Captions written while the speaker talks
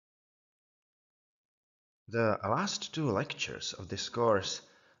The last two lectures of this course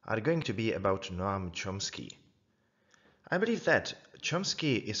are going to be about Noam Chomsky. I believe that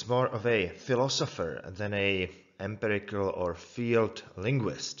Chomsky is more of a philosopher than a empirical or field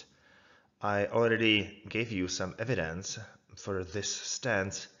linguist. I already gave you some evidence for this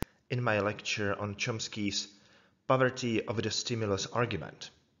stance in my lecture on Chomsky's poverty of the stimulus argument.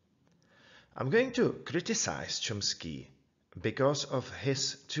 I'm going to criticize Chomsky because of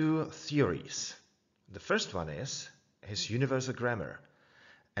his two theories. The first one is his universal grammar,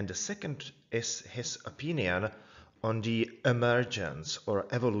 and the second is his opinion on the emergence or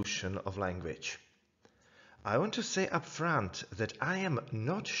evolution of language. I want to say up front that I am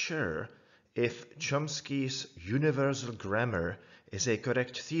not sure if Chomsky's universal grammar is a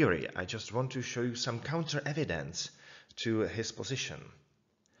correct theory. I just want to show you some counter evidence to his position.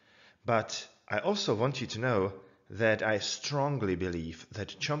 But I also want you to know that I strongly believe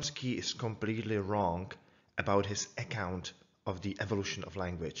that Chomsky is completely wrong about his account of the evolution of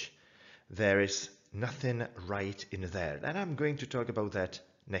language. There is nothing right in there, and I'm going to talk about that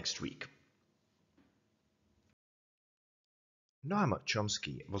next week. Noam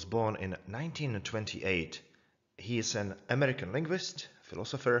Chomsky was born in 1928. He is an American linguist,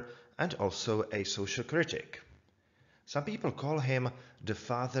 philosopher, and also a social critic. Some people call him the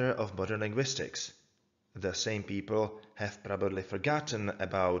father of modern linguistics. The same people have probably forgotten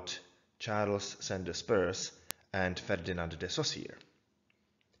about Charles Sanders Peirce and Ferdinand de Saussure.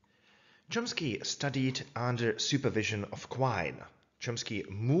 Chomsky studied under supervision of Quine. Chomsky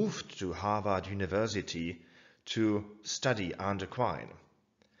moved to Harvard University to study under Quine.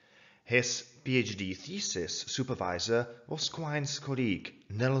 His PhD thesis supervisor was Quine's colleague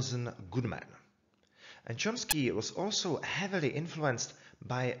Nelson Goodman. And Chomsky was also heavily influenced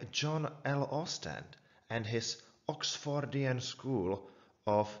by John L. Austin and his Oxfordian School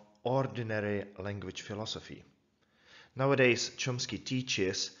of Ordinary Language Philosophy. Nowadays, Chomsky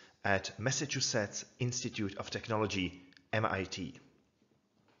teaches at Massachusetts Institute of Technology, MIT.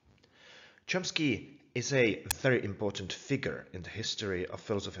 Chomsky is a very important figure in the history of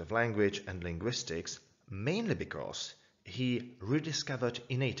philosophy of language and linguistics, mainly because he rediscovered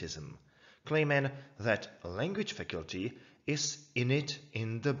innatism, claiming that language faculty is innate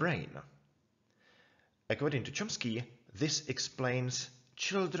in the brain. According to Chomsky, this explains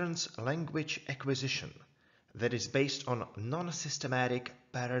children's language acquisition that is based on non-systematic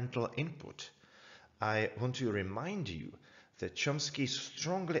parental input. I want to remind you that Chomsky is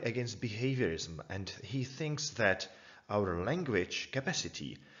strongly against behaviorism, and he thinks that our language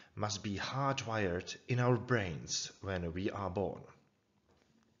capacity must be hardwired in our brains when we are born.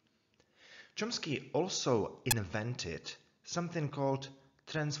 Chomsky also invented something called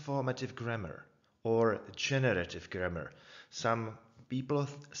transformative grammar or generative grammar. Some people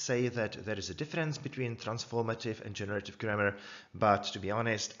say that there is a difference between transformative and generative grammar, but to be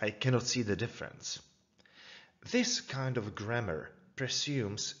honest, I cannot see the difference. This kind of grammar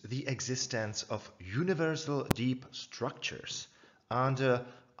presumes the existence of universal deep structures and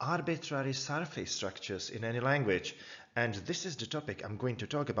arbitrary surface structures in any language, and this is the topic I'm going to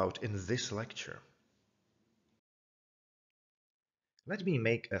talk about in this lecture. Let me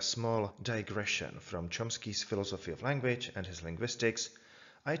make a small digression from Chomsky's philosophy of language and his linguistics.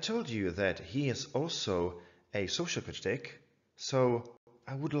 I told you that he is also a social critic, so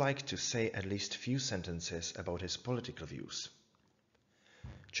I would like to say at least a few sentences about his political views.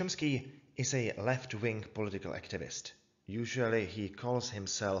 Chomsky is a left-wing political activist. Usually he calls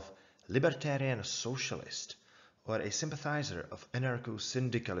himself libertarian socialist or a sympathizer of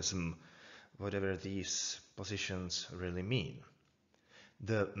anarcho-syndicalism, whatever these positions really mean.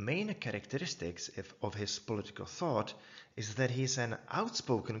 The main characteristics of his political thought is that he is an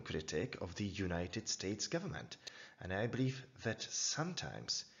outspoken critic of the United States government, and I believe that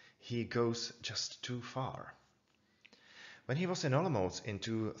sometimes he goes just too far. When he was in Olomouc in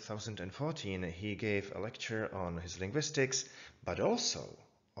 2014, he gave a lecture on his linguistics, but also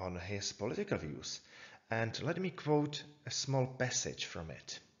on his political views, and let me quote a small passage from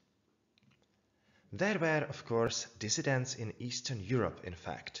it. There were, of course, dissidents in Eastern Europe, in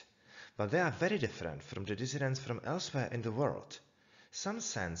fact, but they are very different from the dissidents from elsewhere in the world. Some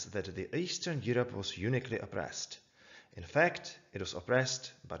sense that the Eastern Europe was uniquely oppressed. In fact, it was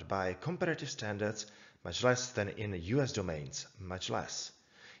oppressed, but by comparative standards, much less than in US domains, much less.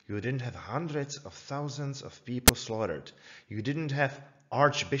 You didn't have hundreds of thousands of people slaughtered. You didn't have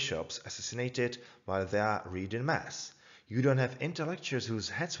archbishops assassinated while they are reading mass. You don't have intellectuals whose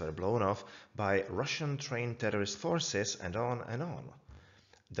heads were blown off by Russian-trained terrorist forces, and on and on.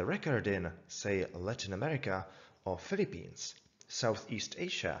 The record in, say, Latin America or Philippines, Southeast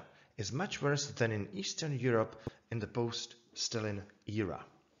Asia, is much worse than in Eastern Europe in the post-Stalin era.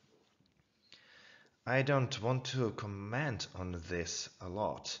 I don't want to comment on this a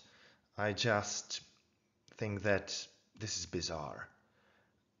lot. I just think that this is bizarre.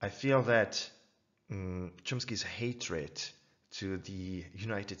 I feel that Chomsky's hatred to the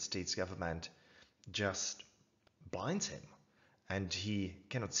United States government just blinds him, and he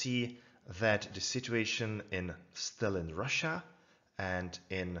cannot see that the situation still in Russia and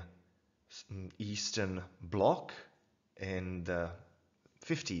in Eastern Bloc in the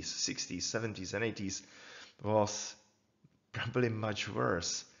 50s, 60s, 70s, and 80s was probably much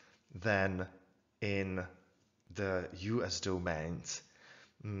worse than in the US domains.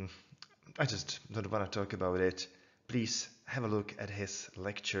 I just don't want to talk about it. Please have a look at his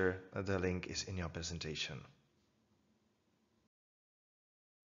lecture. The link is in your presentation.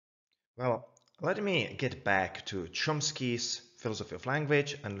 Well, let me get back to Chomsky's philosophy of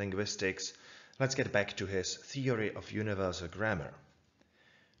language and linguistics. Let's get back to his theory of universal grammar.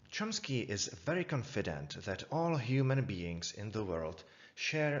 Chomsky is very confident that all human beings in the world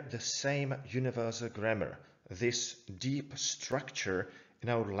share the same universal grammar, this deep structure in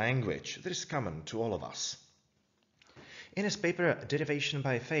our language that is common to all of us. In his paper Derivation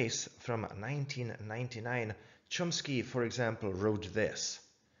by Face from 1999, Chomsky, for example, wrote this: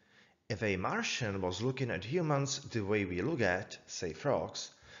 "If a Martian was looking at humans the way we look at, say,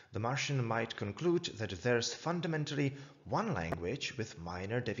 frogs, the Martian might conclude that there's fundamentally one language with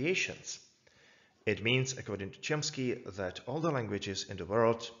minor deviations. It means, according to Chomsky, that all the languages in the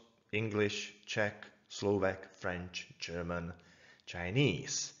world, English, Czech, Slovak, French, German,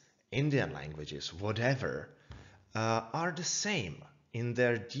 Chinese, Indian languages, whatever, are the same in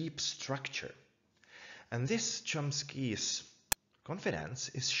their deep structure." And this Chomsky's confidence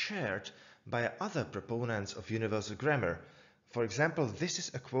is shared by other proponents of universal grammar. For example, this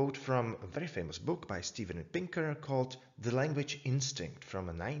is a quote from a very famous book by Steven Pinker called The Language Instinct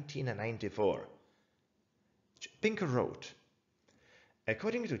from 1994. Pinker wrote,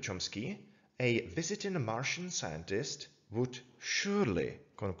 "According to Chomsky, a visiting Martian scientist would surely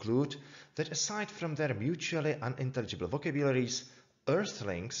conclude that aside from their mutually unintelligible vocabularies,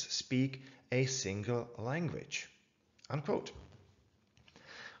 Earthlings speak a single language." Unquote.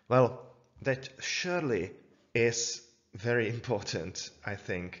 Well, that surely is very important, I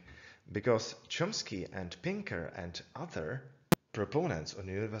think, because Chomsky and Pinker and other proponents of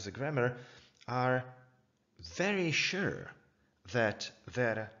universal grammar are very sure that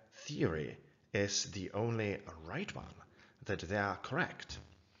their theory is the only right one, that they are correct.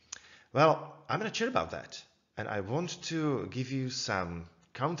 Well, I'm not sure about that, and I want to give you some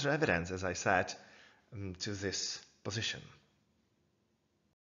counter evidence, as I said, to this position.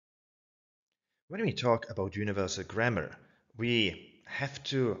 When we talk about universal grammar, we have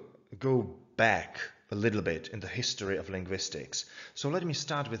to go back a little bit in the history of linguistics. So let me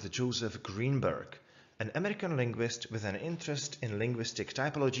start with Joseph Greenberg, an American linguist with an interest in linguistic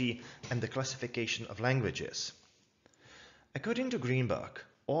typology and the classification of languages. According to Greenberg,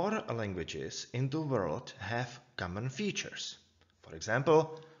 all languages in the world have common features. For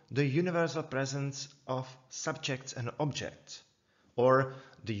example, the universal presence of subjects and objects, or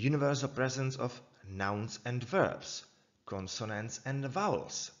the universal presence of nouns and verbs, consonants and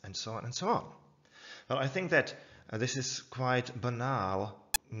vowels, and so on and so on. Well, I think that this is quite banal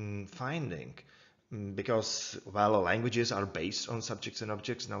finding, because, well, languages are based on subjects and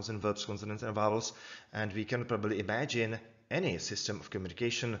objects, nouns and verbs, consonants and vowels, and we can probably imagine any system of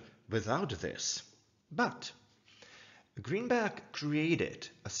communication without this. But Greenberg created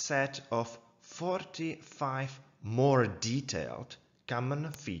a set of 45 more detailed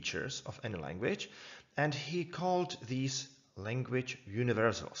common features of any language, and he called these language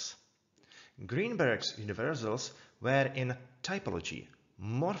universals. Greenberg's universals were in typology,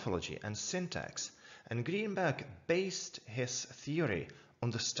 morphology, and syntax, and Greenberg based his theory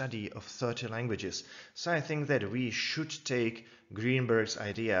on the study of 30 languages, so I think that we should take Greenberg's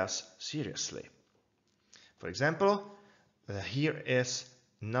ideas seriously. For example, here is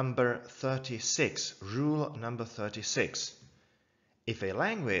number 36, rule number 36. If a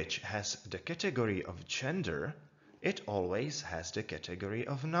language has the category of gender, it always has the category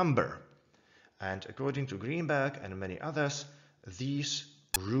of number. And according to Greenberg and many others, these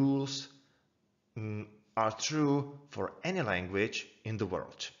rules are true for any language in the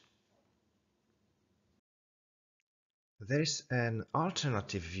world. There is an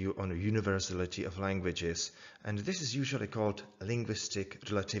alternative view on universality of languages, and this is usually called linguistic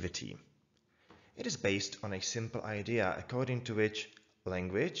relativity. It is based on a simple idea according to which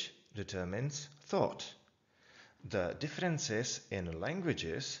language determines thought. The differences in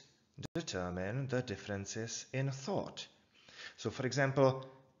languages determine the differences in thought. So, for example,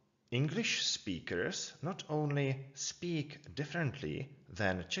 English speakers not only speak differently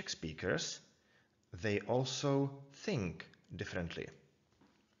than Czech speakers, they also think differently.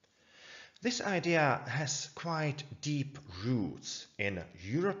 This idea has quite deep roots in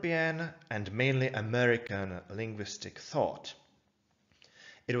European and mainly American linguistic thought.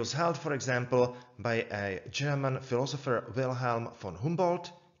 It was held, for example, by a German philosopher Wilhelm von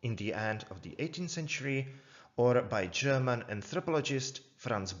Humboldt in the end of the 18th century, or by German anthropologist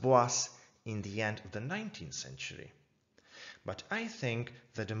Franz Boas in the end of the 19th century. But I think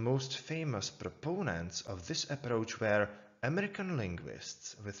that the most famous proponents of this approach were American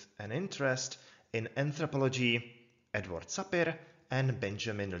linguists with an interest in anthropology, Edward Sapir and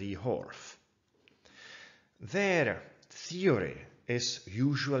Benjamin Lee Horff. Their theory is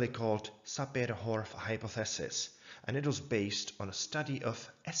usually called Sapir-Horff hypothesis, and it was based on a study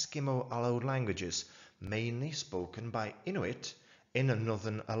of Eskimo Aloud languages, mainly spoken by Inuit in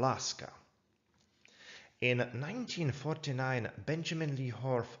northern Alaska. In 1949, Benjamin Lee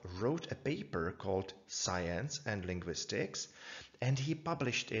Horff wrote a paper called Science and Linguistics, and he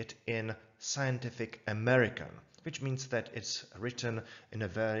published it in Scientific American, which means that it's written in a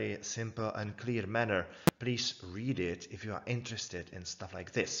very simple and clear manner. Please read it if you are interested in stuff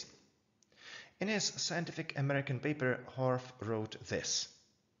like this. In his Scientific American paper, Horff wrote this: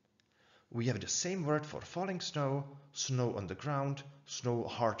 "We have the same word for falling snow, snow on the ground, snow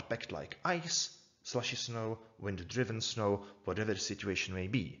hard-packed like ice, slushy snow, wind-driven snow, whatever the situation may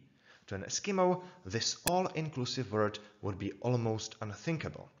be. To an Eskimo, this all-inclusive word would be almost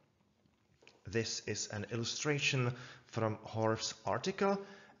unthinkable." This is an illustration from Horff's article,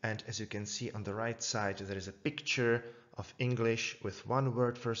 and as you can see on the right side, there is a picture of English with one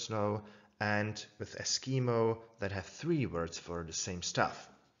word for snow and with Eskimo that have three words for the same stuff.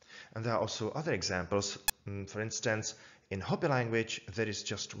 And there are also other examples. For instance, in Hopi language, there is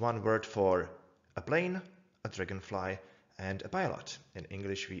just one word for a plane, a dragonfly, and a pilot. In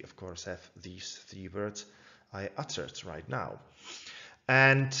English, we of course have these three words I uttered right now.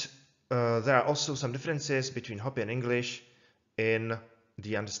 And there are also some differences between Hopi and English in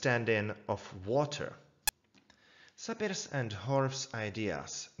the understanding of water. Sapir's and Horff's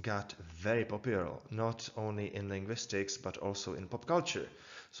ideas got very popular, not only in linguistics, but also in pop culture.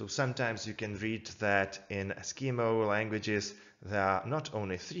 So sometimes you can read that in Eskimo languages, there are not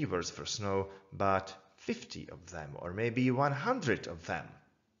only three words for snow, but 50 of them, or maybe 100 of them.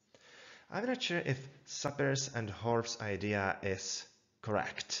 I'm not sure if Sapir's and Horff's idea is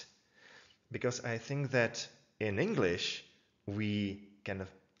correct, because I think that in English, we can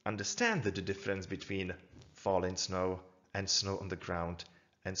understand the difference between falling snow and snow on the ground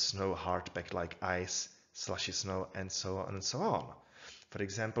and snow hard-packed like ice, slushy snow, and so on and so on. For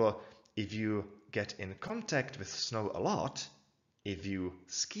example, if you get in contact with snow a lot, if you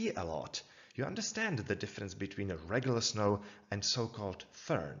ski a lot, you understand the difference between a regular snow and so-called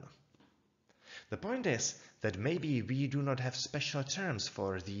fern. The point is that maybe we do not have special terms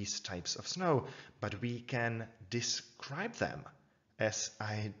for these types of snow, but we can describe them, as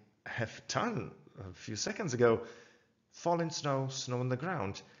I have done a few seconds ago. Falling snow, snow on the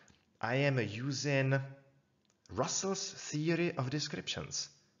ground. I am using Russell's theory of descriptions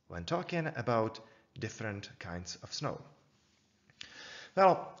when talking about different kinds of snow.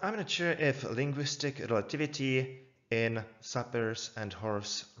 Well, I'm not sure if linguistic relativity in Sapir's and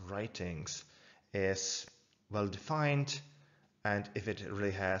Horff's writings is well defined and if it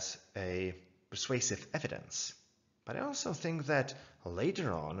really has a persuasive evidence. But I also think that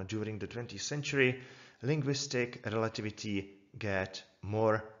later on, during the 20th century, linguistic relativity get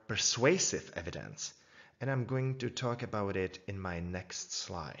more persuasive evidence, and I'm going to talk about it in my next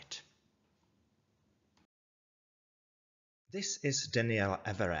slide. This is Daniel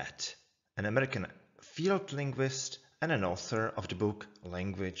Everett, an American field linguist and an author of the book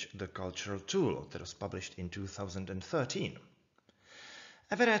Language, the Cultural Tool that was published in 2013.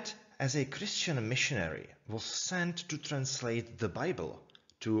 Everett, as a Christian missionary, was sent to translate the Bible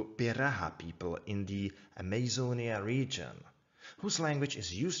to Piraha people in the Amazonia region, whose language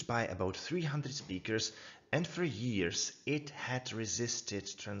is used by about 300 speakers, and for years it had resisted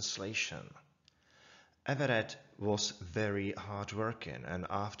translation. Everett was very hardworking, and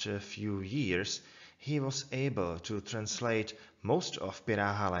after a few years he was able to translate most of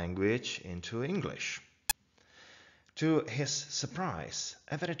Piraha language into English. To his surprise,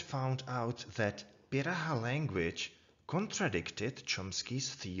 Everett found out that Piraha language contradicted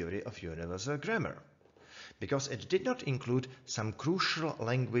Chomsky's theory of universal grammar, because it did not include some crucial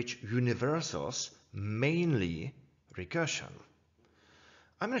language universals, mainly recursion.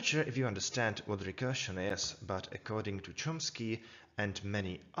 I'm not sure if you understand what recursion is, but according to Chomsky and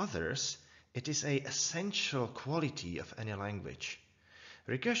many others, it is an essential quality of any language.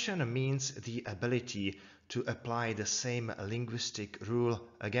 Recursion means the ability to apply the same linguistic rule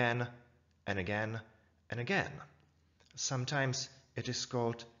again and again and again. Sometimes it is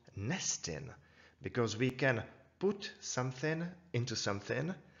called nesting, because we can put something into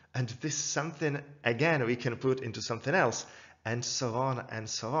something, and this something again we can put into something else, and so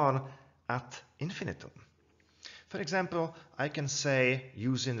on ad infinitum. For example, I can say,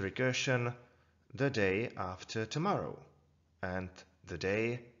 using recursion, the day after tomorrow, and the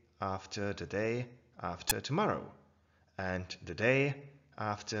day after the day after tomorrow, and the day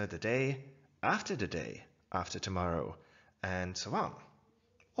after the day after the day after tomorrow, and so on.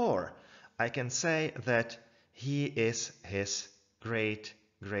 Or I can say that he is his great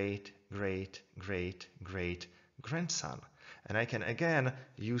great great great great grandson, and I can again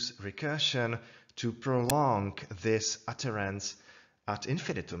use recursion to prolong this utterance ad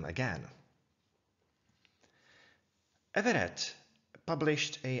infinitum again. Everett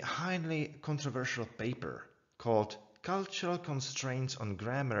published a highly controversial paper called Cultural Constraints on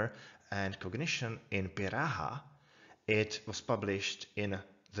Grammar and Cognition in Piraha. It was published in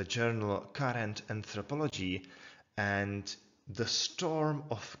the journal Current Anthropology, and the storm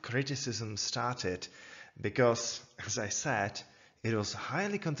of criticism started because, as I said, it was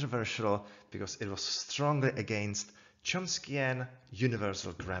highly controversial because it was strongly against Chomskyan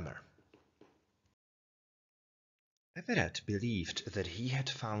universal grammar. Everett believed that he had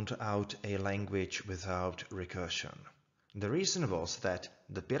found out a language without recursion. The reason was that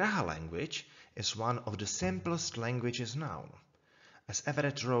the Piraha language is one of the simplest languages known, as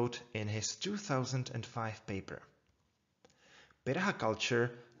Everett wrote in his 2005 paper. Piraha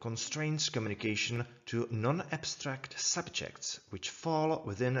culture constrains communication to non-abstract subjects which fall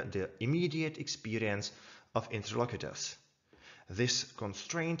within the immediate experience of interlocutors. This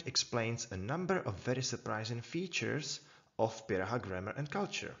constraint explains a number of very surprising features of Piraha grammar and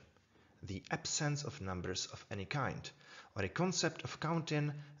culture. The absence of numbers of any kind, or a concept of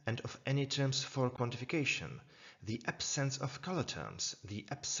counting and of any terms for quantification, the absence of color terms, the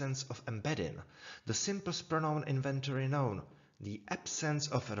absence of embedding, the simplest pronoun inventory known, the absence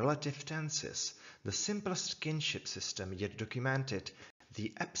of relative tenses, the simplest kinship system yet documented,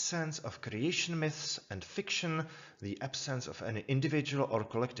 the absence of creation myths and fiction, the absence of any individual or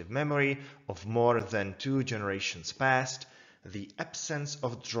collective memory of more than 2 generations past, the absence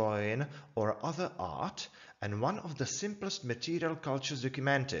of drawing or other art, and one of the simplest material cultures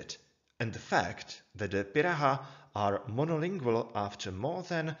documented, and the fact that the Piraha are monolingual after more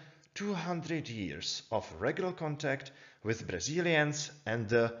than 200 years of regular contact with Brazilians and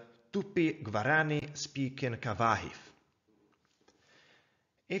the Tupi-Guarani speaking Kawahif.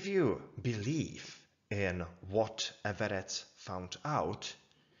 If you believe in what Everett found out,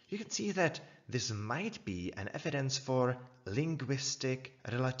 you can see that this might be an evidence for linguistic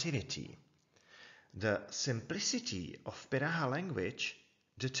relativity. The simplicity of Piraha language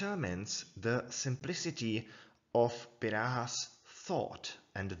determines the simplicity of Piraha's thought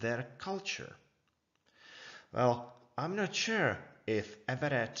and their culture. Well, I'm not sure if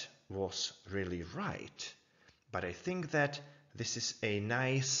Everett was really right, but I think that this is a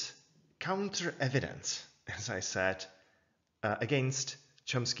nice counter-evidence, as I said, against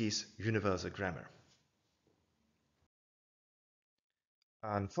Chomsky's universal grammar.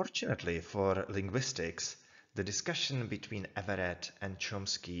 Unfortunately for linguistics, the discussion between Everett and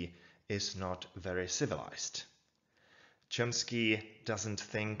Chomsky is not very civilized. Chomsky doesn't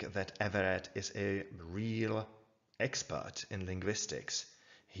think that Everett is a real expert in linguistics.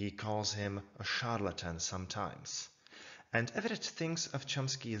 He calls him a charlatan sometimes. And Everett thinks of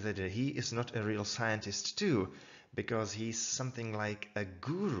Chomsky that he is not a real scientist too, because he's something like a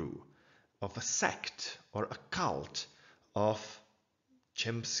guru of a sect or a cult of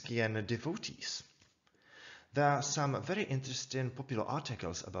Chomskyan devotees. There are some very interesting popular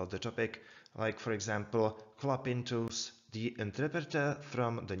articles about the topic, like for example Colapinto's The Interpreter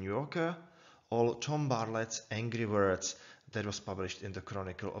from the New Yorker, or Tom Bartlett's Angry Words that was published in the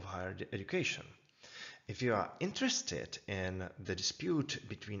Chronicle of Higher Education. If you are interested in the dispute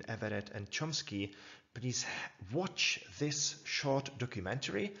between Everett and Chomsky, please watch this short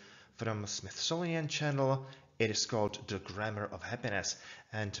documentary from Smithsonian Channel. It is called The Grammar of Happiness,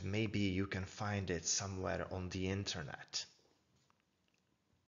 and maybe you can find it somewhere on the internet.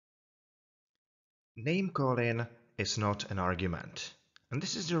 Name-calling is not an argument. And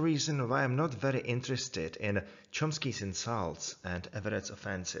this is the reason why I'm not very interested in Chomsky's insults and Everett's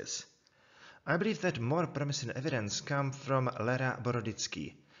offenses. I believe that more promising evidence comes from Lera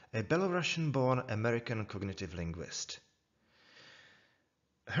Boroditsky, a Belarusian-born American cognitive linguist.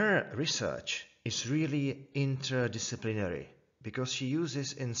 Her research is really interdisciplinary because she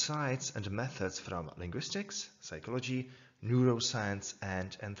uses insights and methods from linguistics, psychology, neuroscience,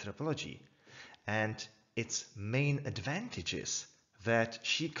 and anthropology. And its main advantage is that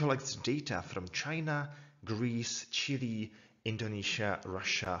she collects data from China, Greece, Chile, Indonesia,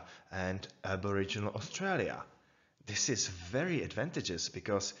 Russia, and Aboriginal Australia. This is very advantageous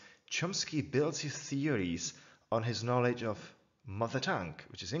because Chomsky builds his theories on his knowledge of mother tongue,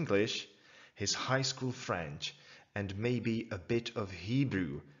 which is English, his high school French, and maybe a bit of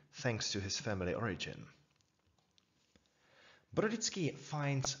Hebrew, thanks to his family origin. Boroditsky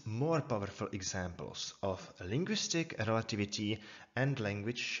finds more powerful examples of linguistic relativity and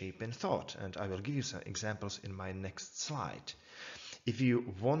language shaping thought, and I will give you some examples in my next slide. If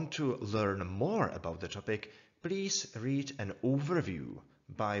you want to learn more about the topic, please read an overview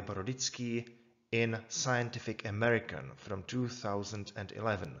by Boroditsky in Scientific American from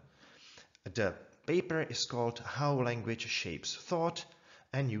 2011. The paper is called How Language Shapes Thought,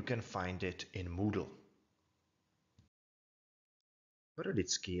 and you can find it in Moodle.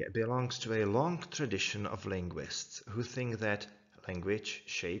 Boroditsky belongs to a long tradition of linguists who think that language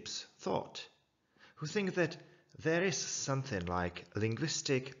shapes thought, who think that there is something like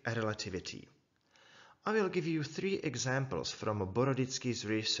linguistic relativity. I will give you 3 examples from Boroditsky's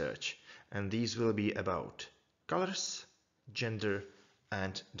research, and these will be about colors, gender,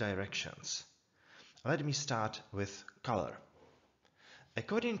 and directions. Let me start with color.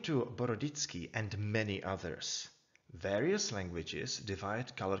 According to Boroditsky and many others, various languages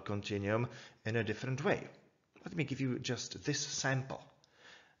divide color continuum in a different way. Let me give you just this sample.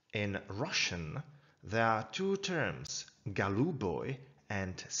 In Russian, there are 2 terms, galuboy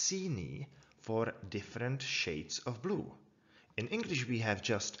and sini, for different shades of blue. In English, we have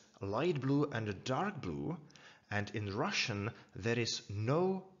just light blue and dark blue, and in Russian, there is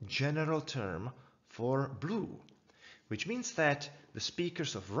no general term for blue, which means that the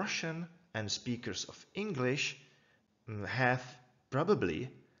speakers of Russian and speakers of English have probably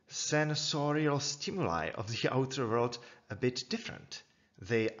sensorial stimuli of the outer world a bit different.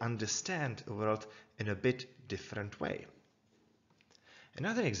 They understand the world in a bit different way.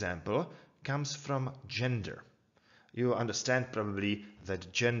 Another example comes from gender. You understand probably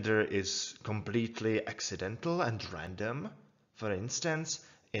that gender is completely accidental and random. For instance,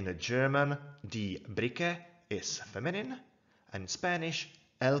 in German, die Brücke is feminine, and in Spanish,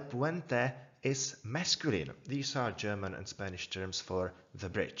 el puente is masculine. These are German and Spanish terms for the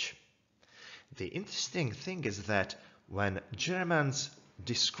bridge. The interesting thing is that when Germans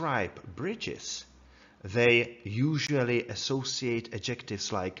describe bridges, they usually associate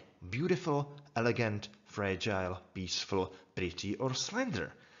adjectives like beautiful, elegant, fragile, peaceful, pretty, or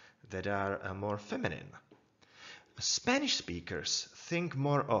slender that are more feminine. Spanish speakers think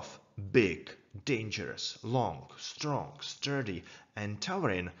more of big, dangerous, long, strong, sturdy, and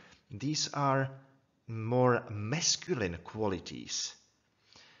towering. These are more masculine qualities.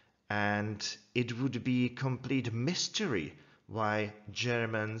 And it would be complete mystery why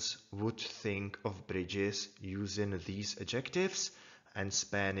Germans would think of bridges using these adjectives and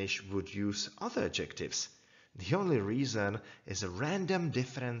Spanish would use other adjectives. The only reason is a random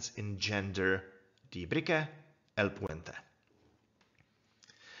difference in gender, die Brücke, el puente.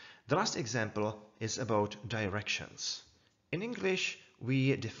 The last example is about directions. In English,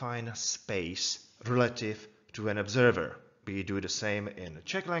 we define space relative to an observer. We do the same in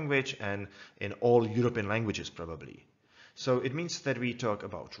Czech language and in all European languages probably. So it means that we talk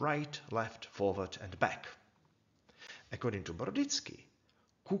about right, left, forward, and back. According to Boroditsky,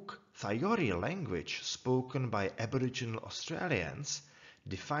 Cook-Thaayore language spoken by Aboriginal Australians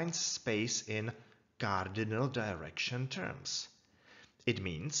defines space in cardinal direction terms. It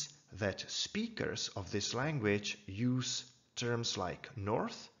means that speakers of this language use terms like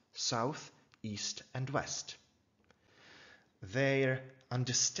north, south, east, and west. Their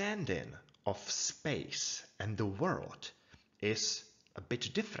understanding of space and the world is a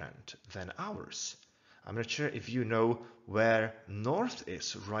bit different than ours. I'm not sure if you know where north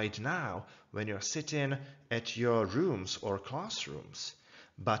is right now when you're sitting at your rooms or classrooms,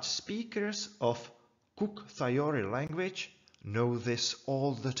 but speakers of Cook-Thaayore language know this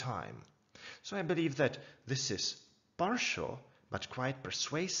all the time. So I believe that this is partial but quite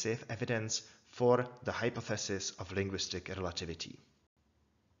persuasive evidence for the hypothesis of linguistic relativity.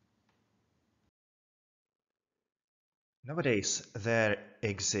 Nowadays, there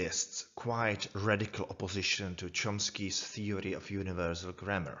exists quite radical opposition to Chomsky's theory of universal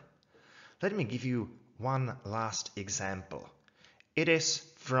grammar. Let me give you one last example. It is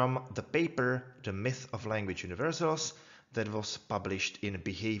from the paper The Myth of Language Universals that was published in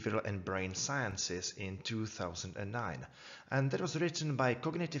Behavioral and Brain Sciences in 2009, and that was written by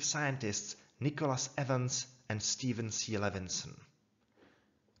cognitive scientists Nicholas Evans and Stephen C. Levinson.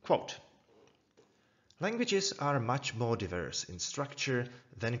 Quote, "Languages are much more diverse in structure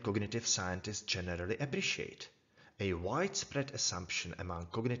than cognitive scientists generally appreciate. A widespread assumption among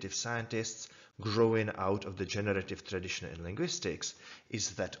cognitive scientists growing out of the generative tradition in linguistics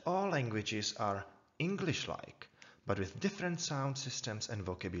is that all languages are English-like, but with different sound systems and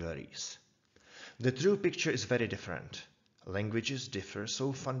vocabularies. The true picture is very different. Languages differ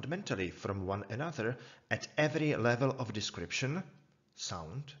so fundamentally from one another at every level of description,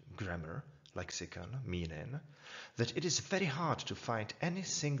 sound, grammar, lexicon, meaning, that it is very hard to find any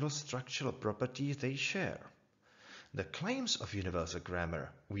single structural property they share. The claims of universal grammar,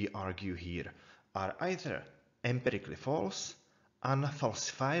 we argue here, are either empirically false,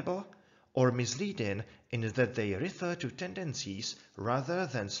 unfalsifiable, or misleading in that they refer to tendencies rather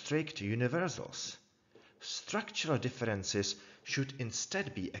than strict universals. Structural differences should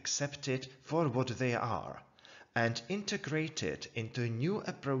instead be accepted for what they are and integrated into a new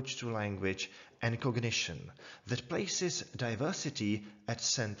approach to language and cognition that places diversity at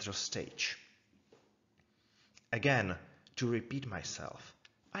central stage." Again, to repeat myself,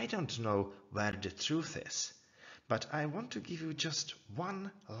 I don't know where the truth is, but I want to give you just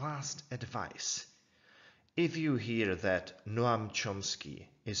one last advice. If you hear that Noam Chomsky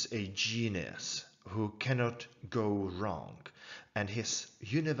is a genius who cannot go wrong, and his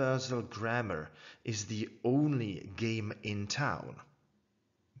universal grammar is the only game in town,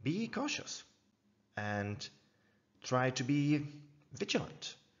 be cautious and try to be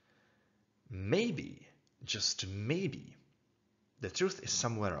vigilant. Maybe, just maybe, the truth is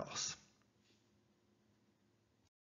somewhere else.